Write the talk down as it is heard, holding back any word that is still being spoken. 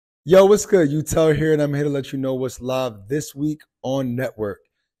Yo, what's good? You tell here, and I'm here to let you know what's live this week on Network.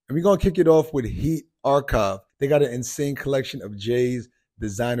 And we're gonna kick it off with Heat Archive. They got an insane collection of J's,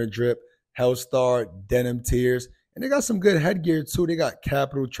 designer drip, Hellstar, denim tears, and they got some good headgear too. They got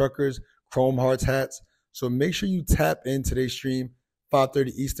Capital Truckers, Chrome Hearts hats. So make sure you tap in today's stream,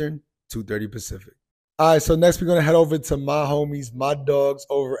 5:30 Eastern, 2:30 Pacific. All right, so next we're gonna head over to my homies, my dogs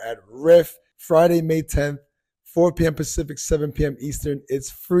over at Riff, Friday, May 10th. 4 p.m. Pacific, 7 p.m. Eastern. It's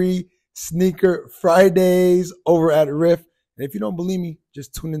free Sneaker Fridays over at Riff. And if you don't believe me,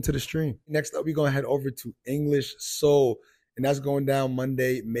 just tune into the stream. Next up, we're going to head over to English Soul. And that's going down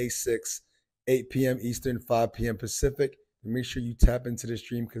Monday, May 6th, 8 p.m. Eastern, 5 p.m. Pacific. And make sure you tap into the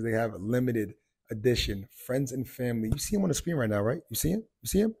stream because they have a limited edition. Friends and family. You see him on the screen right now, right? You see him? You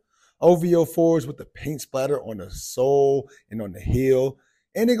see him? OVO AJ4s with the paint splatter on the sole and on the heel.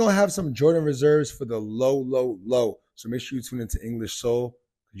 And they're going to have some Jordan reserves for the low. So make sure you tune into English Soul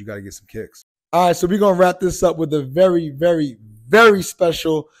because you got to get some kicks. All right, so we're going to wrap this up with a very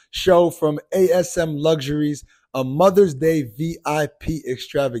special show from ASM Luxuries, a Mother's Day VIP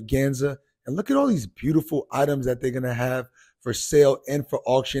extravaganza. And look at all these beautiful items that they're going to have for sale and for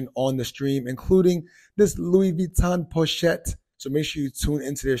auction on the stream, including this Louis Vuitton pochette. So make sure you tune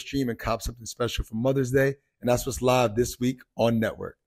into their stream and cop something special for Mother's Day. And that's what's live this week on Network.